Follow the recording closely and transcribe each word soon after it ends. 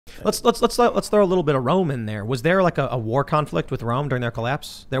Let's throw a little bit of Rome in there. Was there like a war conflict with Rome during their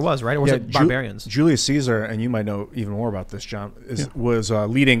collapse? There was, right? Or was it barbarians? Julius Caesar, and you might know even more about this, John, was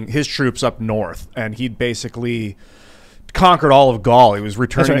leading his troops up north, and he'd basically conquered all of Gaul. He was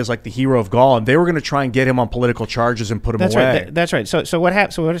returning as like the hero of Gaul, and they were going to try and get him on political charges and put him away. Right. That's right. So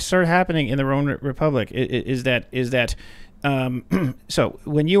what started happening in the Roman Republic is that so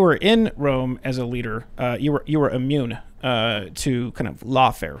when you were in Rome as a leader, you were immune to kind of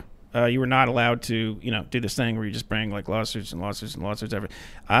lawfare. You were not allowed to, do this thing where you just bring like lawsuits. But once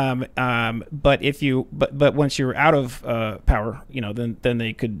you were out of power, then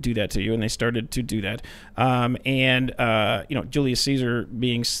they could do that to you, and they started to do that. Julius Caesar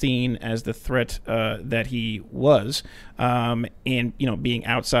being seen as the threat that he was, and being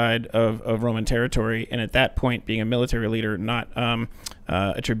outside of Roman territory, and at that point being a military leader, not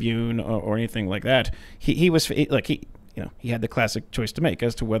a tribune or anything like that. He had the classic choice to make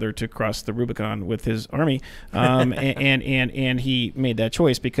as to whether to cross the Rubicon with his army, and he made that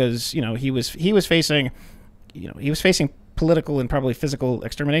choice because he was facing political and probably physical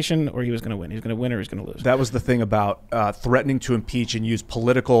extermination, or he was going to win. He was going to win, or he was going to lose. That was the thing about threatening to impeach and use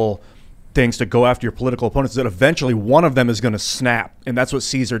political things to go after your political opponents, that eventually one of them is going to snap, and that's what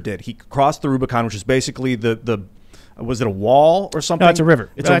Caesar did. He crossed the Rubicon, which is basically the was it a wall or something? No, it's a river.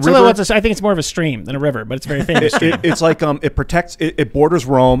 It's a river. I think it's more of a stream than a river, but it's a very famous stream. It's like it protects. It borders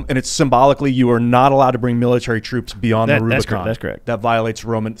Rome, and it's symbolically you are not allowed to bring military troops beyond the Rubicon. That's correct. That violates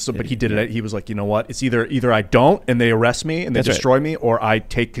Roman. But he did it. He was like, you know what? It's either I don't, and they arrest me and they destroy me, or I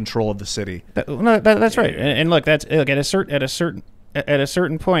take control of the city. That's right. And look, at a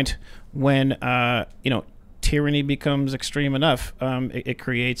certain point when tyranny becomes extreme enough, it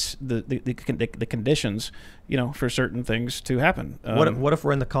creates the conditions, for certain things to happen. What if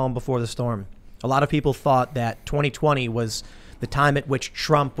we're in the calm before the storm? A lot of people thought that 2020 was the time at which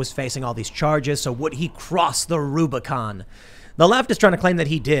Trump was facing all these charges. So would he cross the Rubicon? The left is trying to claim that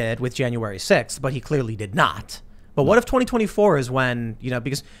he did with January 6th, but he clearly did not. But what if 2024 is when,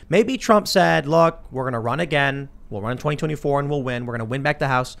 because maybe Trump said, look, we're going to run again. We'll run in 2024 and we'll win. We're going to win back the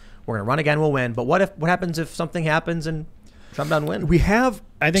House. We're going to run again. We'll win. But what happens if something happens and Trump doesn't win? We have,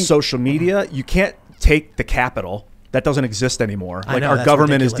 social media. You can't take the Capitol. That doesn't exist anymore. Like our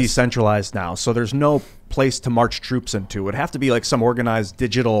government is decentralized now. So there's no place to march troops into. It would have to be like some organized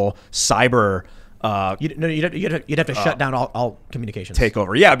digital cyber you'd have to shut down all communications.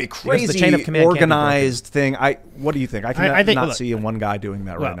 Takeover. Yeah, it'd be crazy. The chain of command organized thing. What do you think? I cannot see one guy doing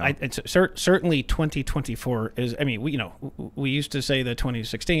that right now. Certainly 2024 is, we used to say that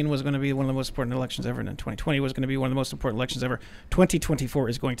 2016 was going to be one of the most important elections ever, and then 2020 was going to be one of the most important elections ever. 2024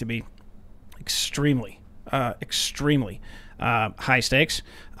 is going to be extremely high stakes.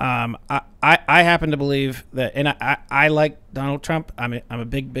 I happen to believe that, and I like Donald Trump. I'm a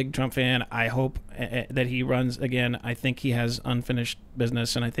big Trump fan. I hope that he runs again. I think he has unfinished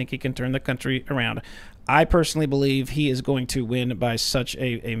business, and I think he can turn the country around. I personally believe he is going to win by such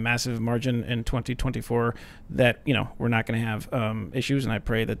a massive margin in 2024 that we're not going to have issues, and I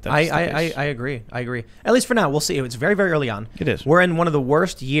pray that that's the case. I agree. At least for now, we'll see. It's very, very early on. It is. We're in one of the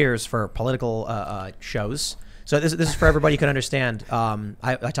worst years for political shows. So this is for everybody. You can understand.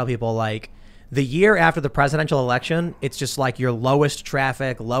 I tell people, like, the year after the presidential election, it's just like your lowest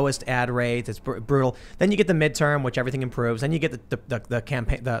traffic, lowest ad rates. It's brutal. Then you get the midterm, which everything improves. Then you get the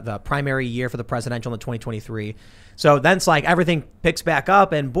campaign, the primary year for the presidential in 2023. So then it's like everything picks back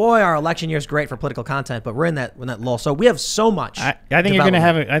up, and boy, our election year is great for political content. But we're in that lull. So we have so much. I think you're gonna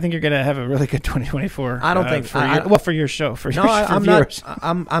have a really good 2024. I don't think for your show.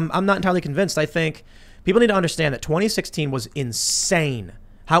 I'm not entirely convinced. I think people need to understand that 2016 was insane.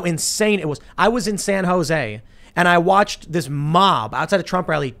 How insane it was. I was in San Jose, and I watched this mob outside a Trump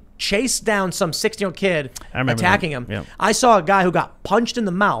rally chase down some 16-year-old kid attacking him. Yeah. I saw a guy who got punched in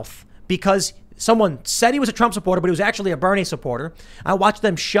the mouth because someone said he was a Trump supporter, but he was actually a Bernie supporter. I watched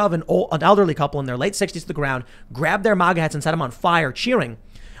them shove an elderly couple in their late 60s to the ground, grab their MAGA hats and set them on fire, cheering.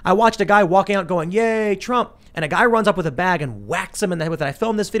 I watched a guy walking out going, yay, Trump. And a guy runs up with a bag and whacks him in the head with it. I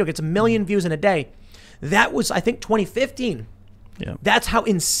filmed this video. It gets 1 million views in a day. That was, I think, 2015. Yeah. That's how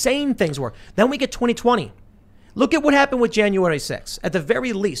insane things were. Then we get 2020. Look at what happened with January 6th. At the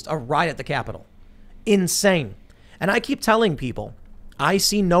very least, a riot at the Capitol. Insane. And I keep telling people, I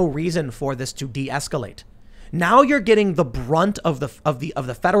see no reason for this to de-escalate. Now you're getting the brunt of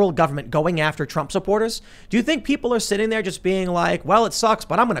the federal government going after Trump supporters. Do you think people are sitting there just being like, well, it sucks,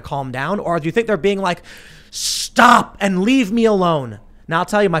 but I'm going to calm down? Or do you think they're being like, stop and leave me alone? Now, I'll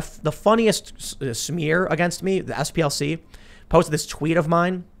tell you, the funniest smear against me, the SPLC, posted this tweet of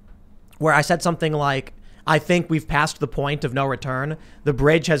mine where I said something like, I think we've passed the point of no return. The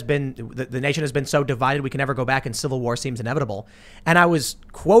bridge has been, the nation has been so divided we can never go back, and civil war seems inevitable. And I was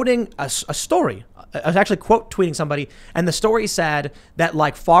quoting a story. I was actually quote tweeting somebody, and the story said that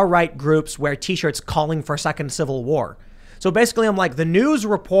like far right groups wear T-shirts calling for a second civil war. So basically, I'm like, the news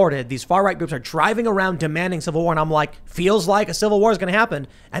reported these far right groups are driving around demanding civil war, and I'm like, feels like a civil war is going to happen,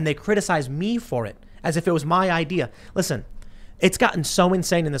 and they criticize me for it as if it was my idea. Listen, it's gotten so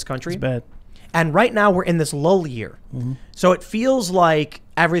insane in this country. It's bad. And right now we're in this lull year. So it feels like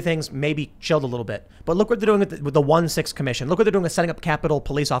everything's maybe chilled a little bit. But look what they're doing with the 1-6 commission. Look what they're doing with setting up Capitol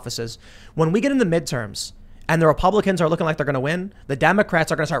police offices. When we get in the midterms and the Republicans are looking like they're going to win, the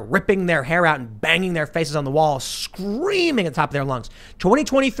Democrats are going to start ripping their hair out and banging their faces on the wall, screaming at the top of their lungs.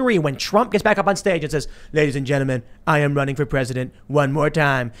 2023, when Trump gets back up on stage and says, ladies and gentlemen, I am running for president one more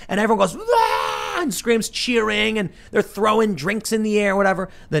time. And everyone goes, "Ah!" and screams, cheering, and they're throwing drinks in the air, whatever.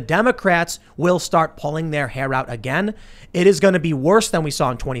 The Democrats will start pulling their hair out again. It is going to be worse than we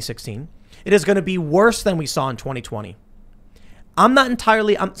saw in 2016. It is going to be worse than we saw in 2020.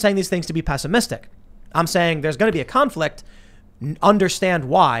 I'm saying these things to be pessimistic. I'm saying there's going to be a conflict. Understand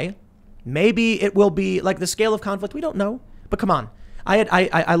why. Maybe it will be like the scale of conflict. We don't know. But come on.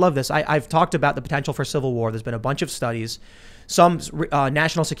 I love this. I've talked about the potential for civil war. There's been a bunch of studies. Some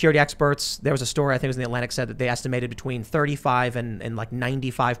national security experts, there was a story, I think it was in the Atlantic, said that they estimated between 35 and like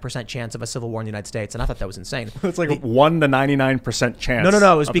 95% chance of a civil war in the United States. And I thought that was insane. It's like 1 to 99% chance.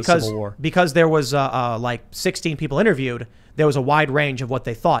 No. It was because there was like 16 people interviewed. There was a wide range of what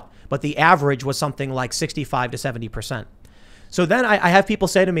they thought, but the average was something like 65 to 70%. So then I have people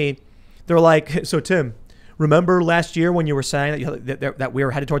say to me, they're like, so Tim, remember last year when you were saying that we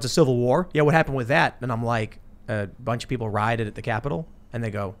were headed towards a civil war? Yeah, what happened with that? And I'm like, a bunch of people rioted at the Capitol, and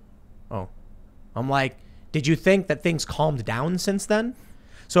they go, oh. I'm like, did you think that things calmed down since then?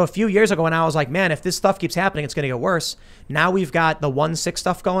 So a few years ago, when I was like, man, if this stuff keeps happening, it's going to get worse. Now we've got the 1-6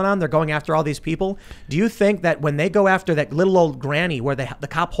 stuff going on. They're going after all these people. Do you think that when they go after that little old granny where the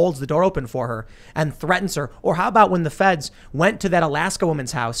cop holds the door open for her and threatens her, or how about when the feds went to that Alaska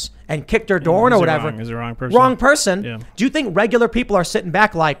woman's house and kicked her door in or whatever? Is the wrong person. Wrong person. Yeah. Do you think regular people are sitting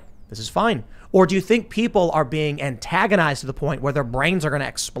back like, this is fine? Or do you think people are being antagonized to the point where their brains are going to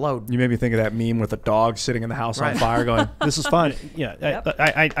explode? You made me think of that meme with the dog sitting in the house on fire going, this is fun. Yeah, Yep.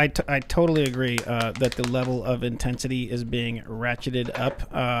 I totally agree that the level of intensity is being ratcheted up,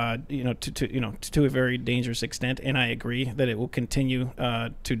 to a very dangerous extent, and I agree that it will continue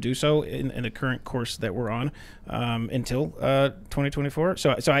to do so in the current course that we're on until 2024.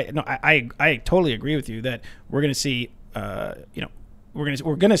 So I totally agree with you that we're going to see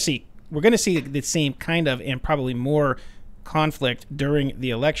we're going to see the same kind of and probably more conflict during the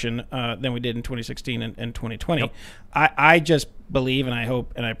election than we did in 2016 and 2020. Yep. I just believe and I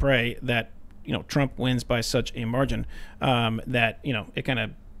hope and I pray that Trump wins by such a margin that it kind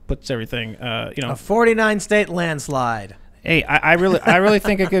of puts everything a 49-state landslide. Hey, I really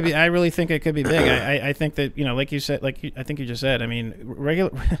think it could be. I really think it could be big. I think that like you said, I think you just said. I mean,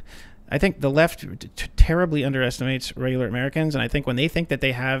 I think the left terribly underestimates regular Americans, and I think when they think that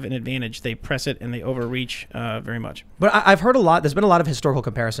they have an advantage, they press it and they overreach very much. But I've heard a lot. There's been a lot of historical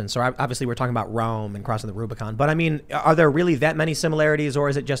comparisons. So obviously, we're talking about Rome and crossing the Rubicon. But I mean, are there really that many similarities, or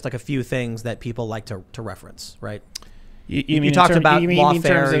is it just like a few things that people like to reference? Right. You talked about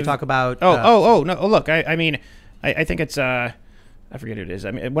lawfare. You talk about no. Look, I mean. I think it's I forget who it is.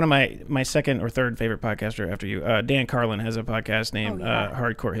 I mean, one of my second or third favorite podcaster after you, Dan Carlin, has a podcast named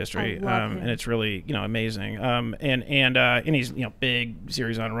Hardcore History, and it's really amazing. And he's big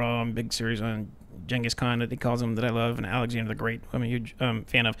series on Rome, big series on Genghis Khan that he calls him that I love, and Alexander the Great I'm a huge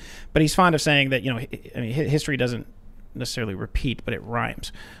fan of. But he's fond of saying that history doesn't necessarily repeat, but it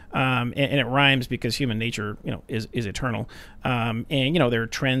rhymes, and it rhymes because human nature is eternal, and there are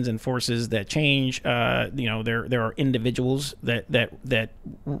trends and forces that change. There are individuals that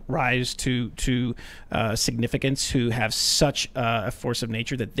rise to significance who have such a force of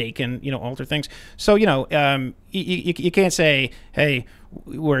nature that they can alter things. So you can't say, hey,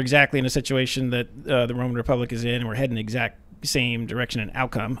 we're exactly in a situation that the Roman Republic is in and we're heading the exact same direction and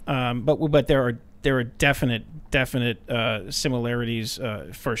outcome, but there are definite similarities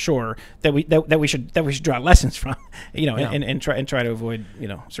for sure that we should draw lessons from, and try to avoid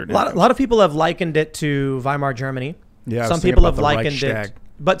certain. A lot of people have likened it to Weimar Germany. Yeah, some people have likened it,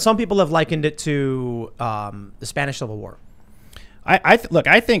 but some people have likened it to the Spanish Civil War. Look.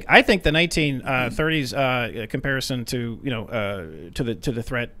 I think the 1930s comparison to to the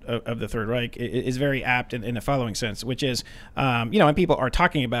threat of the Third Reich is very apt in the following sense, which is and people are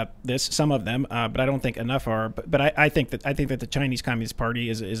talking about this, some of them, but I don't think enough are. But I think that the Chinese Communist Party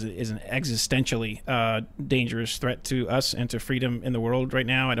is an existentially dangerous threat to us and to freedom in the world right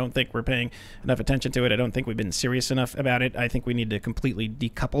now. I don't think we're paying enough attention to it. I don't think we've been serious enough about it. I think we need to completely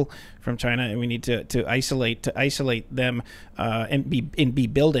decouple from China, and we need to isolate them. And be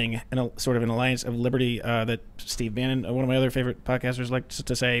building sort of an alliance of liberty that Steve Bannon, one of my other favorite podcasters, likes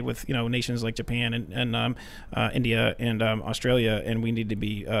to say, with nations like Japan and India and Australia, and we need to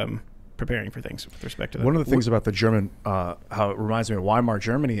be preparing for things with respect to that. One of the things about the German, how it reminds me of Weimar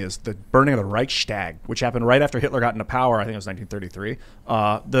Germany, is the burning of the Reichstag, which happened right after Hitler got into power. I think it was 1933.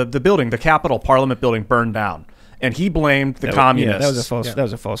 The building, the Capitol Parliament building, burned down. And he blamed the communists. Yeah, that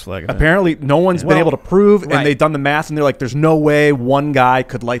was a false flag event. Apparently, no one's been able to prove, and they've done the math, and they're like, "There's no way one guy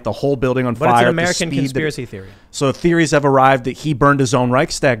could light the whole building on fire." But it's an American conspiracy theory. So theories have arrived that he burned his own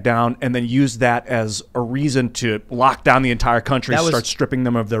Reichstag down, and then used that as a reason to lock down the entire country and start stripping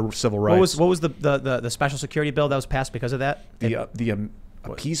them of their civil rights. What was the special security bill that was passed because of that? The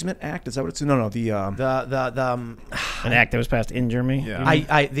Appeasement Act? Is that what it's? No. An act that was passed in Germany. Yeah.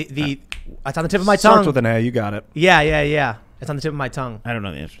 It's on the tip of my tongue. Starts with an A. You got it. Yeah. It's on the tip of my tongue. I don't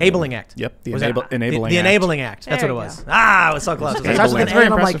know the answer. Enabling Act. Yep. The Enabling Act. Enabling Act. That's what it was. It was so close. It starts with an A,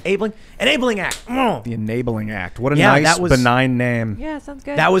 and I'm like, Enabling Act. The Enabling Act. What a nice, benign name. Yeah, sounds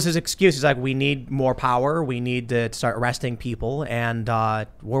good. That was his excuse. He's like, we need more power. We need to start arresting people, and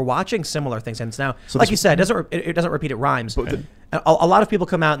we're watching similar things. And it's now, so like you said, it doesn't repeat. It rhymes. A lot of people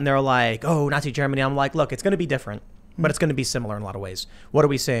come out and they're like, "Oh, Nazi Germany." I'm like, look, it's going to be different, but it's going to be similar in a lot of ways. What are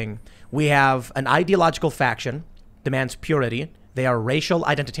we saying? We have an ideological faction demands purity. They are racial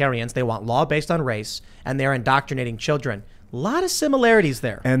identitarians. They want law based on race, and they're indoctrinating children. A lot of similarities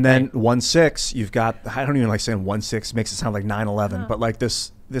there. And then 1/6, you've got, I don't even like saying 1/6, makes it sound like 9/11, but like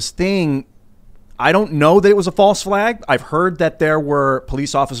this thing, I don't know that it was a false flag. I've heard that there were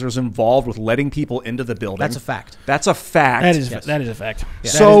police officers involved with letting people into the building. That's a fact. That is a fact. That is a fact.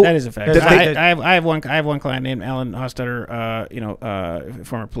 Yeah. So that is a fact. I have one client named Alan Hostetter,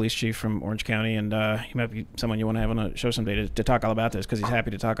 former police chief from Orange County, and he might be someone you want to have on a show someday to talk all about this, because he's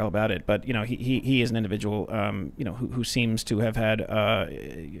happy to talk all about it. But he is an individual who seems to have had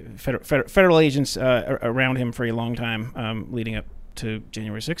federal agents around him for a long time, leading up to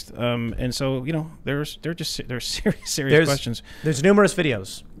January 6th, and so there's serious questions. There's numerous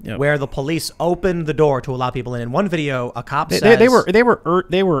videos where the police opened the door to allow people in. In one video, a cop says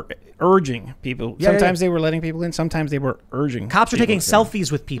they were urging people. Sometimes they were letting people in. Sometimes they were urging. Cops are taking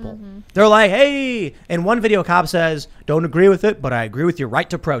selfies with people. They're like, "Hey!" In one video, a cop says, "Don't agree with it, but I agree with your right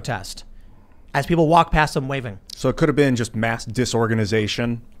to protest." As people walk past them waving. So it could have been just mass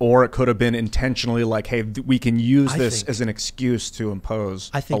disorganization, or it could have been intentionally like, hey, we can use this as an excuse to impose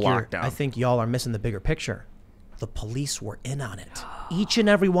a lockdown. I think y'all are missing the bigger picture. The police were in on it. Each and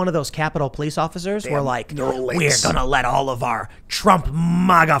every one of those Capitol police officers were like, we're going to let all of our Trump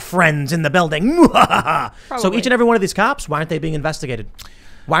MAGA friends in the building. So each and every one of these cops, why aren't they being investigated?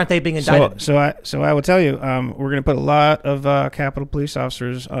 Why aren't they being indicted? So I will tell you, we're going to put a lot of Capitol police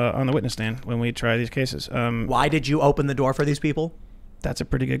officers on the witness stand when we try these cases. Why did you open the door for these people? That's a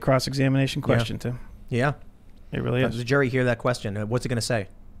pretty good cross-examination question, Tim. Yeah. It really is. The jury hear that question. What's it going to say?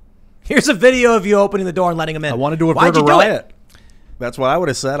 Here's a video of you opening the door and letting them in. I wanted to avert a riot. That's what I would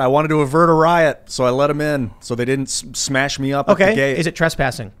have said. I wanted to avert a riot, so I let them in, so they didn't smash me up at the gate. Is it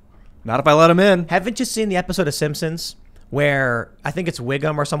trespassing? Not if I let them in. Haven't you seen the episode of Simpsons where I think it's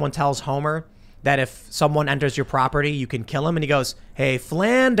Wiggum or someone tells Homer that if someone enters your property, you can kill him? And he goes, "Hey,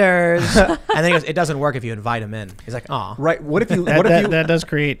 Flanders." And then he goes, "It doesn't work if you invite him in." He's like, "Aw." Right. What if you? That does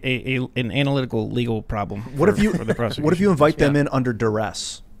create an analytical legal problem. What if you invite them in under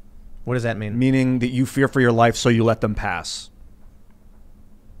duress? What does that mean? Meaning that you fear for your life, so you let them pass.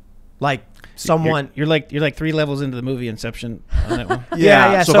 Like someone, you're like 3 levels into the movie Inception on that one.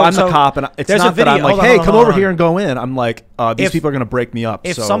 Yeah. So if I'm the cop, and it's not that I'm like, "Hey, come over here and go in." I'm like, these people are going to break me up.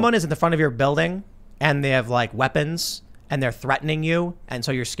 If someone is in the front of your building and they have like weapons and they're threatening you, and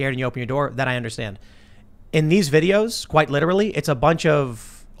so you're scared and you open your door, then I understand. In these videos, quite literally, it's a bunch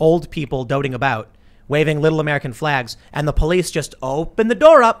of old people doting about, waving little American flags, and the police just open the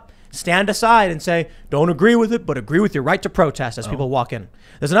door up, stand aside, and say, "Don't agree with it, but agree with your right to protest," as people walk in.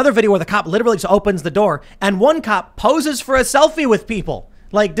 There's another video where the cop literally just opens the door, and one cop poses for a selfie with people.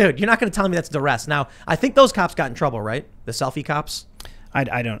 Like, dude, you're not going to tell me that's duress. Now, I think those cops got in trouble, right? The selfie cops. I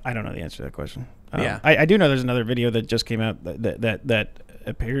don't know the answer to that question. Yeah, I do know there's another video that just came out that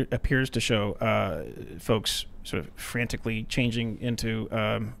appears to show folks sort of frantically changing into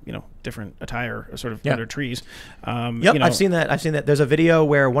different attire, sort of under trees. Yep, I've seen that. There's a video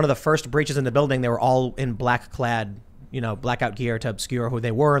where one of the first breaches in the building, they were all in black clad, blackout gear to obscure who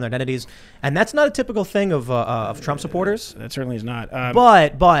they were and their identities, and that's not a typical thing of Trump supporters. That certainly is not.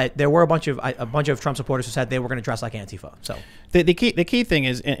 But there were a bunch of Trump supporters who said they were going to dress like Antifa. So the key thing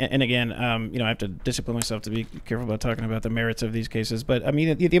is, and again, I have to discipline myself to be careful about talking about the merits of these cases. But I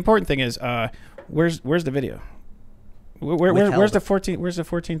mean, the important thing is, where's the video? Where's the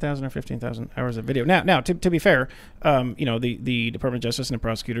 14,000 or 15,000 hours of video? Now, to be fair, the Department of Justice and the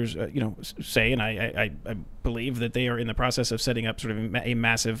prosecutors, say, and I believe that they are in the process of setting up sort of a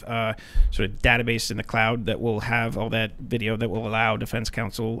massive sort of database in the cloud that will have all that video that will allow defense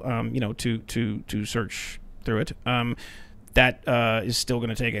counsel, to search through it. That is still going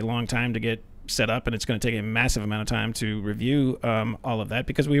to take a long time to get set up, and it's going to take a massive amount of time to review all of that,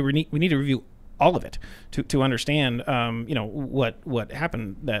 because we need to review all of it to understand, what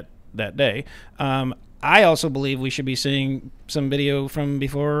happened that day. I also believe we should be seeing some video from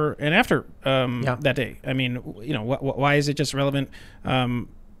before and after that day. I mean, why is it just relevant? What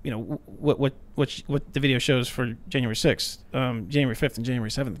the video shows for January 6th, January 5th, and January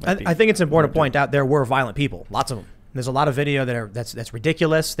 7th. I think it's important to point out there were violent people, lots of them. There's a lot of video that's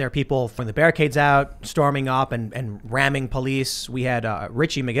ridiculous. There are people throwing the barricades out, storming up and ramming police. We had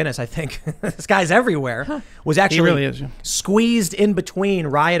Richie McGinnis, I think. This guy's everywhere. Was actually really is, yeah. Squeezed in between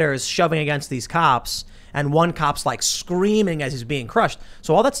rioters shoving against these cops, and one cop's like screaming as he's being crushed.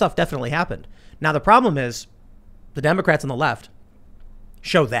 So all that stuff definitely happened. Now the problem is the Democrats on the left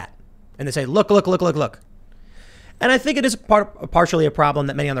show that, and they say, look. And I think it is partially a problem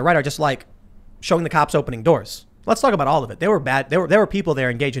that many on the right are just like showing the cops opening doors. Let's talk about all of it. There were people there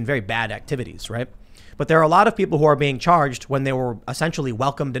engaged in very bad activities, right? But there are a lot of people who are being charged when they were essentially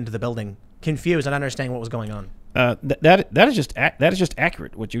welcomed into the building, confused and understanding what was going on. That is just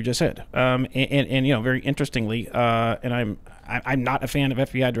accurate what you just said. And very interestingly, and I'm not a fan of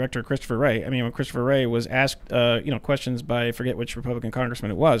FBI Director Christopher Wray. I mean, when Christopher Wray was asked, questions by, I forget which Republican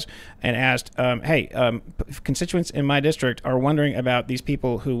congressman it was, and asked, constituents in my district are wondering about these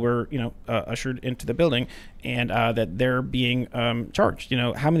people who were, ushered into the building, and that they're being charged.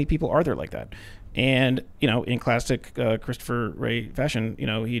 How many people are there like that? And, in classic Christopher Wray fashion,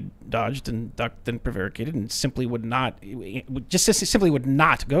 he dodged and ducked and prevaricated and simply would not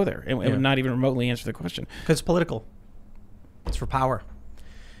go there and would not even remotely answer the question. Because it's political. It's for power.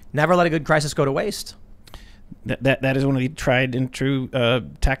 Never let a good crisis go to waste. That is one of the tried and true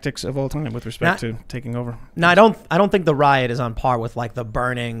tactics of all time with respect to taking over. No, I don't think the riot is on par with like the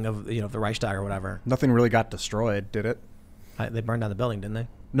burning of the Reichstag or whatever. Nothing really got destroyed, did it? They burned down the building, didn't they?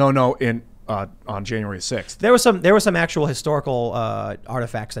 No. On January 6th, there was some actual historical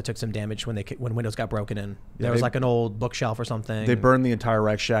artifacts that took some damage when windows got broken in. There was like an old bookshelf or something. They burned the entire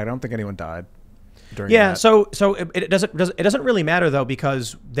Reichstag. I don't think anyone died during that. So it doesn't really matter though,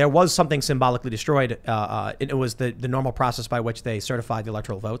 because there was something symbolically destroyed. It was the normal process by which they certified the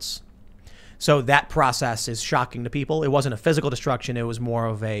electoral votes. So that process is shocking to people. It wasn't a physical destruction. It was more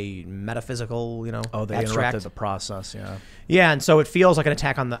of a metaphysical, Oh, they abstract. interrupted the process. Yeah. Yeah, and so it feels like an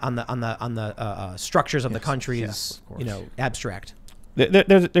attack on the structures of the country's, abstract.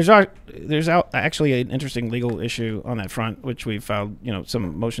 There's actually an interesting legal issue on that front, which we've filed,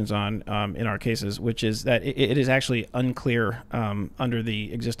 some motions on in our cases, which is that it is actually unclear under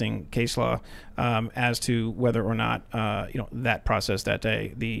the existing case law as to whether or not that process that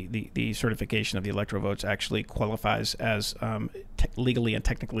day, the certification of the electoral votes actually qualifies as legally and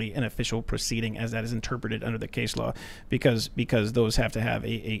technically an official proceeding as that is interpreted under the case law, because those have to have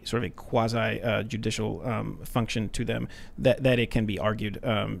a sort of a quasi judicial function to them that it can be argued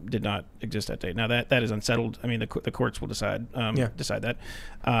did not exist that day. Now that is unsettled. I mean, the courts will decide that.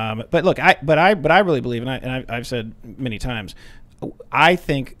 But look, I really believe, and I've said many times, I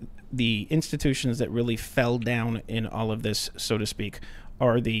think the institutions that really fell down in all of this, so to speak,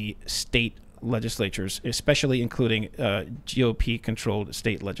 are the state legislatures, especially including GOP-controlled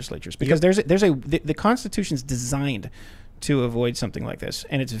state legislatures, because the Constitution's designed to avoid something like this,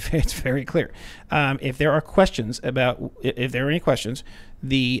 and it's very clear. If there are any questions,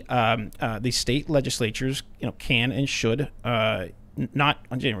 the state legislatures, can and should, not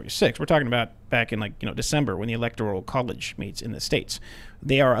on January 6th. We're talking about back in December when the Electoral College meets in the states.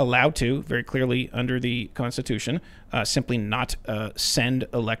 They are allowed to, very clearly under the Constitution, simply not send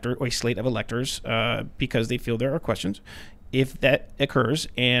a slate of electors because they feel there are questions. If that occurs,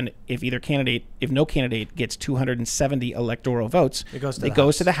 and if no candidate gets 270 electoral votes, it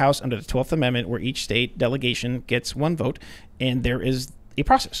goes to the House under the 12th Amendment, where each state delegation gets one vote, and there is a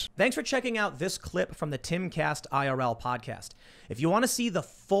process. Thanks for checking out this clip from the Timcast IRL podcast. If you want to see the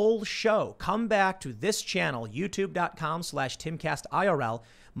full show, come back to this channel, youtube.com/TimcastIRL,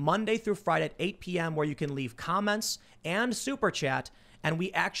 Monday through Friday at 8 p.m., where you can leave comments and super chat, and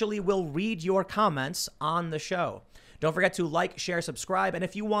we actually will read your comments on the show. Don't forget to like, share, subscribe, and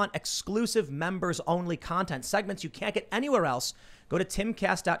if you want exclusive members-only content, segments you can't get anywhere else, go to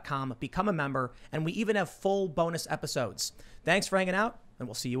timcast.com, become a member, and we even have full bonus episodes. Thanks for hanging out, and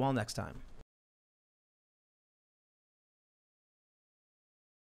we'll see you all next time.